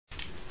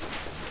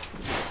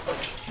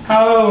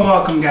Hello and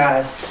welcome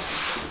guys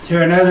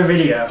to another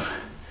video.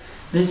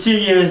 This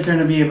video is going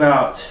to be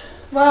about...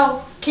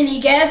 Well, can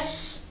you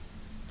guess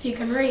if you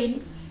can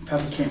read?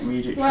 Probably can't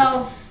read it.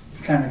 Well,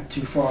 it's kind of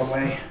too far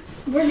away.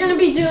 We're going to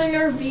be doing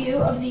a review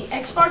of the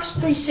Xbox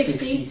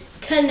 360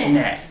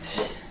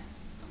 Kinect.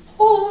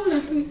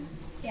 Oh,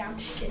 yeah, I'm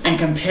just kidding. And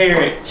compare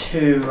it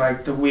to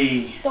like the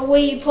Wii. The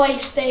Wii,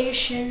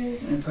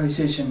 PlayStation. And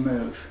PlayStation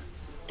Move.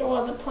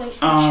 Well, the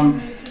PlayStation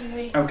Move and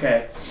Wii.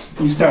 Okay,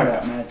 you start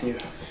out, Matthew.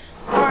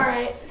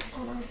 Alright,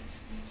 hold on.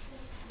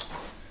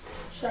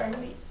 Sorry,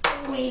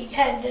 we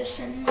had this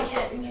and we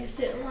hadn't used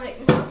it in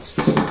like months.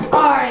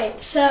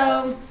 Alright,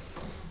 so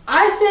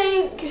I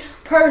think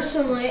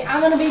personally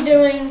I'm going to be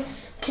doing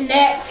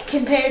Kinect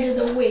compared to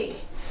the Wii.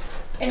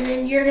 And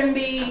then you're going to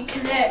be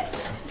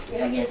Kinect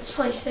against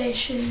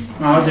PlayStation.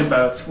 I'll do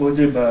both. We'll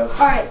do both.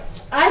 Alright,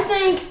 I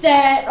think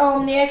that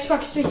the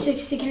Xbox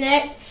 360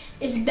 Kinect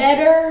is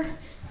better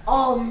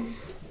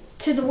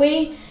to the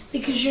Wii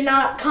because you're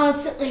not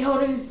constantly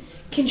holding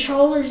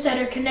controllers that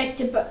are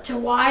connected but to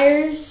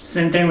wires.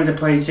 Same thing with the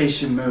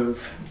PlayStation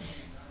Move.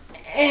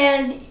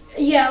 And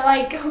yeah,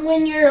 like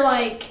when you're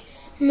like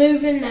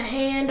moving the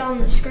hand on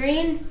the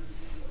screen,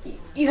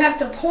 you have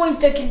to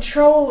point the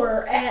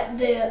controller at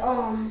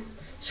the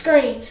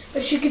screen.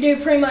 But you could do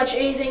pretty much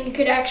anything. You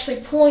could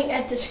actually point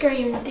at the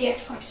screen with the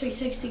Xbox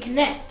 360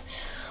 Kinect.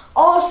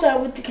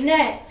 Also with the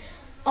Kinect,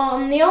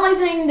 the only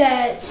thing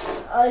that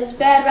is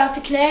bad about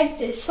the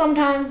Kinect is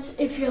sometimes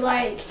if you're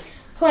like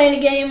playing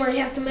a game where you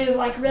have to move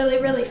like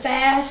really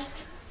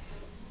fast,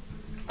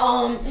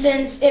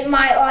 then it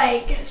might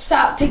like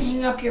stop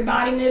picking up your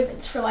body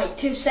movements for like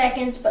 2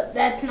 seconds, but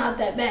that's not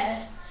that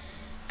bad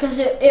because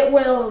it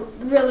will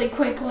really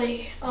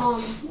quickly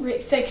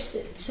fix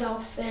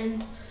itself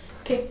and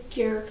pick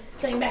your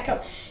thing back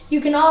up.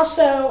 You can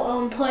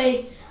also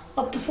play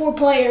up to 4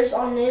 players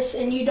on this,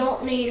 and you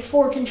don't need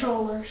 4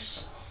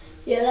 controllers.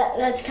 Yeah,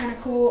 that's kind of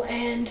cool,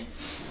 and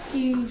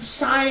you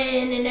sign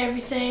in and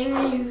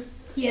everything.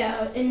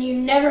 And you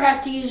never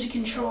have to use a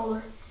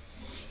controller.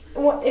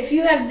 If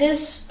you have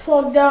this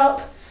plugged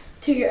up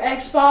to your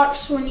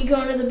Xbox when you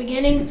go into the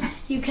beginning,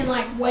 you can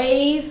like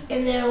wave,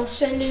 and then it'll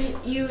send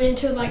you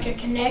into like a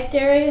Kinect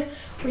area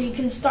where you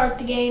can start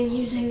the game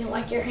using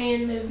like your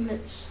hand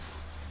movements.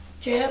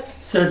 Jep?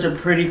 So it's a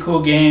pretty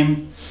cool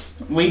game.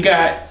 We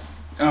got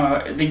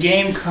the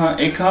game.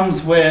 It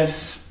comes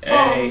with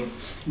a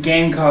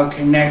game called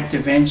Kinect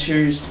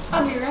Adventures.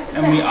 I'll be right back.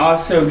 And we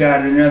also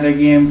got another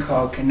game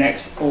called Kinect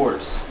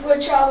Sports.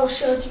 Which I will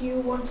show to you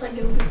once I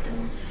go get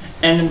them.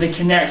 And the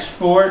Kinect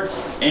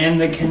Sports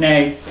and the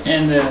Kinect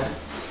and the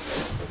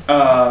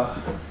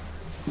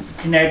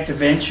Kinect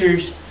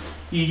Adventures,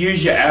 you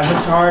use your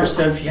avatar.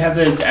 So if you have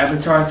those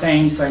avatar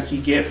things like you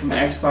get from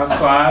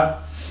Xbox Live,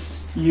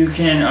 you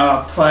can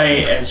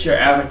play as your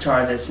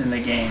avatar that's in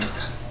the game.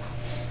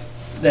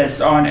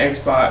 That's on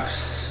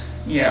Xbox.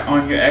 Yeah,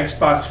 on your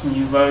Xbox when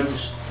you load the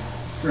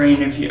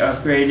screen, if you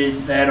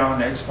upgraded that on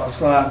Xbox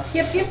Live.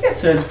 Yep.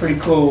 So it's pretty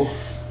cool.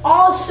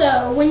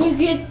 Also, when you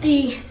get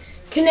the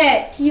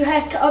Kinect, you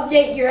have to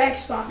update your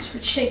Xbox,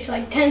 which takes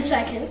like 10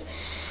 seconds.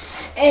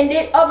 And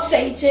it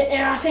updates it,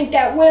 and I think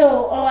that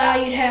will allow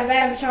you to have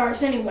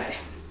avatars anyway.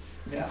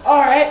 Yeah.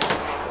 Alright.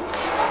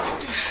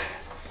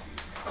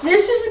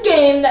 This is the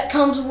game that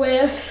comes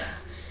with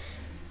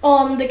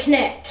the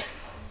Kinect.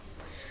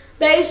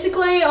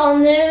 Basically,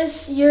 on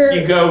this,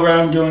 you go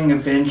around doing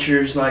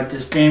adventures like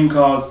this game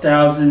called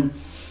 1,000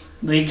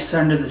 Leaks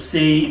Under the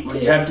Sea, where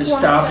you have to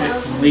stop it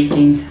from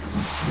leaking.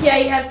 Yeah,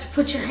 you have to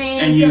put your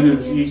hands. And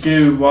you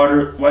do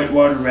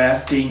whitewater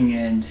rafting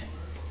and.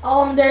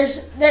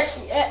 If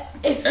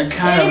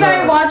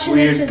anybody watching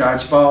this has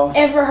dodgeball.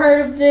 Ever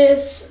heard of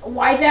this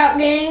Wipeout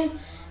game?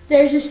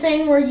 There's this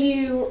thing where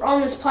you're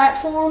on this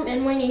platform,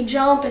 and when you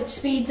jump, it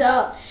speeds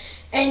up,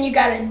 and you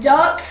gotta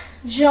duck,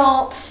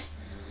 jump.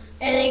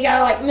 And then you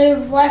gotta like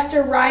move left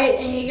or right,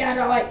 and you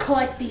gotta like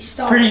collect these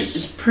stars.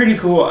 It's pretty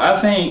cool. I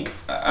think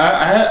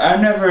I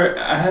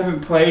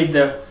haven't played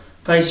the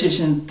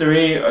PlayStation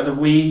 3 or the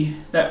Wii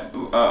that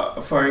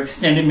for an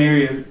extended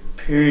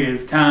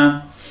period of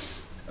time.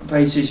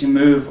 PlayStation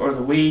Move or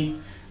the Wii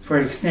for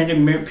an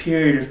extended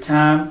period of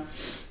time,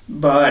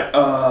 but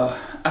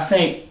I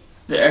think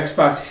the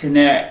Xbox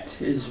Kinect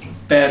is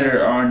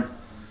better on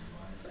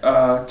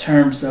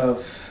terms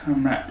of,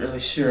 I'm not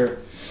really sure.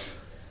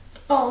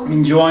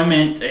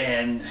 Enjoyment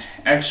and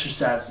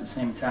exercise at the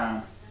same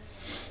time.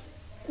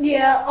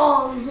 Yeah,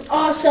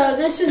 also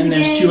this is the game.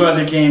 And there's 2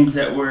 other games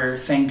that we're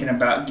thinking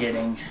about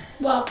getting.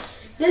 Well,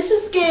 this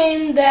is the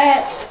game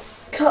that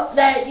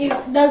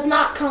does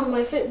not come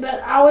with it, but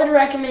I would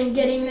recommend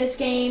getting this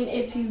game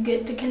if you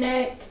get the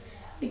Kinect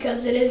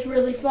because it is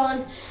really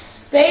fun.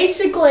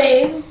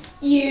 Basically,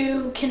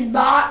 you can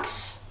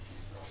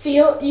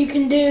you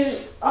can do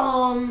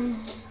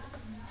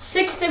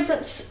 6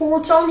 different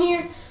sports on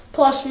here,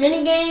 plus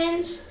mini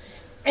games,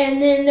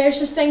 and then there's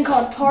this thing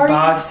called party.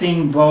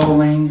 Boxing,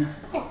 bowling.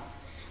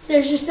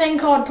 There's this thing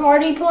called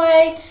party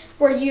play,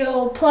 where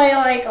you'll play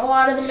like a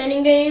lot of the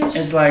mini games.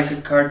 It's like a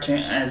cartoon.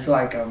 It's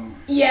like a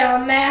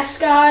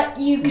mascot.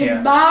 You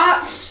can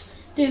box,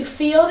 do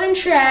field and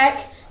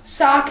track,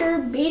 soccer,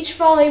 beach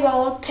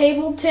volleyball,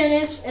 table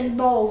tennis, and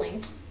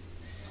bowling.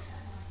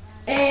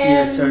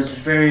 And so it's a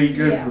very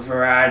good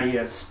variety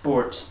of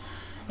sports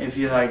if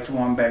you liked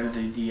one better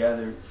than the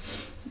other.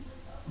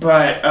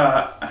 But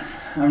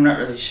I'm not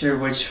really sure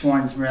which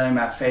one's really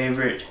my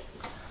favorite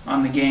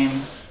on the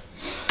game.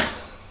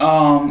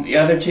 The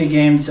other two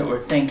games that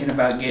we're thinking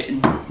about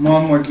getting,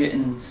 one we're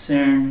getting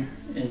soon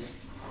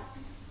is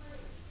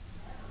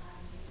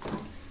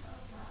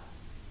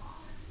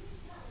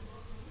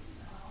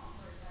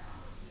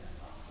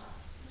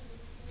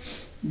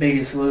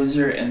Biggest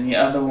Loser, and the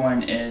other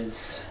one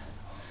is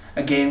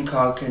a game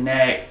called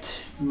Kinect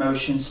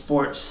Motion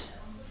Sports,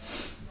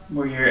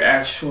 where you're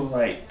actual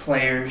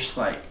players,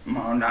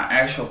 not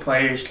actual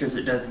players because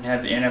it doesn't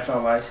have the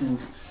NFL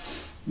license,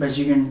 but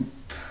you can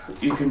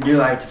do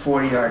the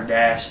 40-yard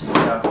dash and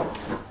stuff,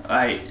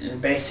 the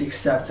basic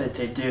stuff that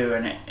they do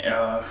in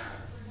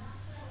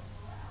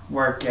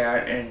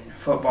workout and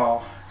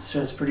football.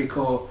 So it's pretty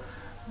cool.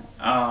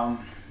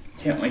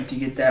 Can't wait to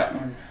get that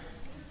one,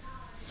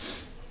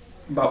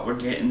 but we're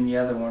getting the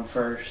other one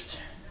first.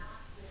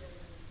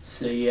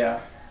 So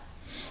yeah.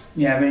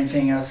 You have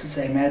anything else to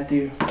say,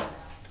 Matthew?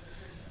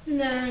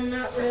 No,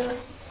 not really.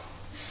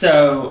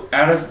 So,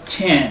 out of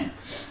 10,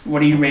 what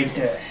do you rate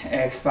the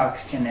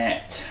Xbox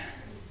Kinect?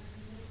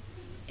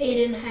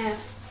 8.5.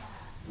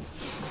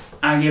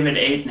 I give it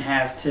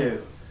 8.5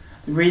 too.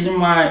 The reason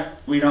why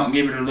we don't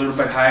give it a little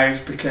bit higher is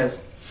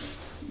because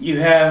you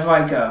have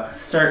a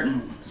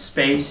certain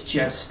space that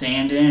you have to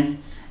stand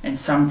in, and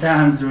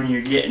sometimes when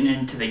you're getting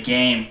into the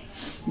game,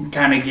 you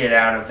kind of get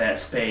out of that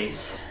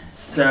space.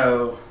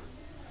 So,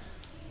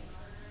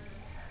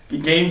 the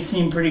games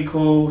seem pretty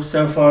cool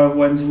so far,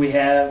 ones we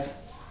have.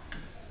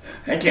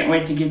 I can't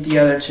wait to get the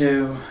other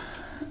two,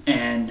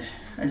 and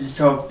I just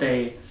hope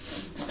they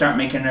start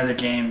making other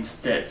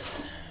games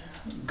that's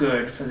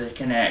good for the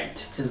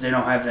Kinect, because they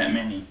don't have that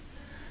many.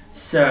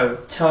 So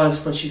tell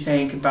us what you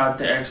think about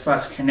the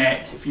Xbox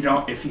Kinect. If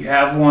you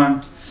have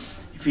one,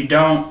 if you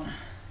don't,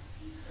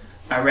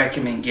 I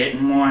recommend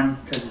getting one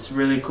because it's a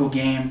really cool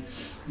game.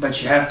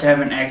 But you have to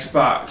have an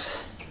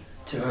Xbox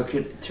to hook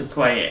it to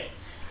play it.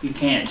 You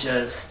can't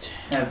just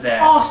have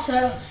that.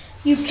 Also,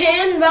 you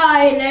can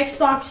buy an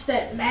Xbox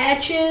that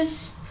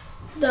matches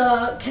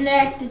the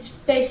Kinect. It's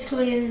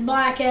basically in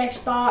black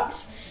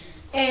Xbox,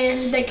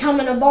 and they come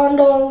in a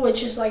bundle,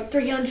 which is like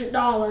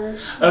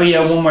 $300. Oh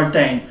yeah, one more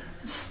thing.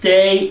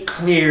 Stay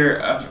clear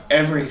of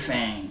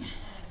everything.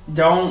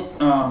 Don't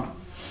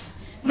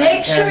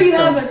make sure you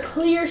have a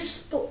clear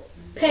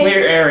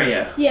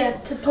area. Yeah,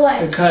 to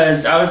play.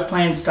 Because I was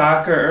playing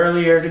soccer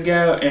earlier to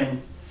go,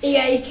 and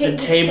you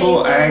kicked the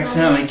table. I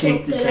accidentally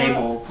kicked the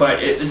table, but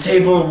the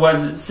table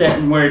wasn't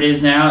setting where it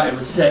is now. It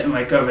was setting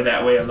over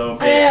that way a little bit.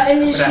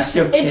 But I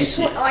still kicked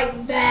it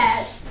like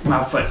that.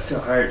 My foot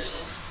still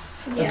hurts.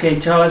 Yeah. Okay,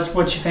 tell us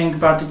what you think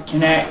about the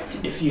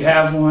Kinect if you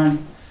have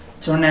one.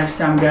 Till next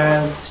time,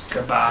 guys.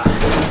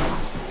 Goodbye.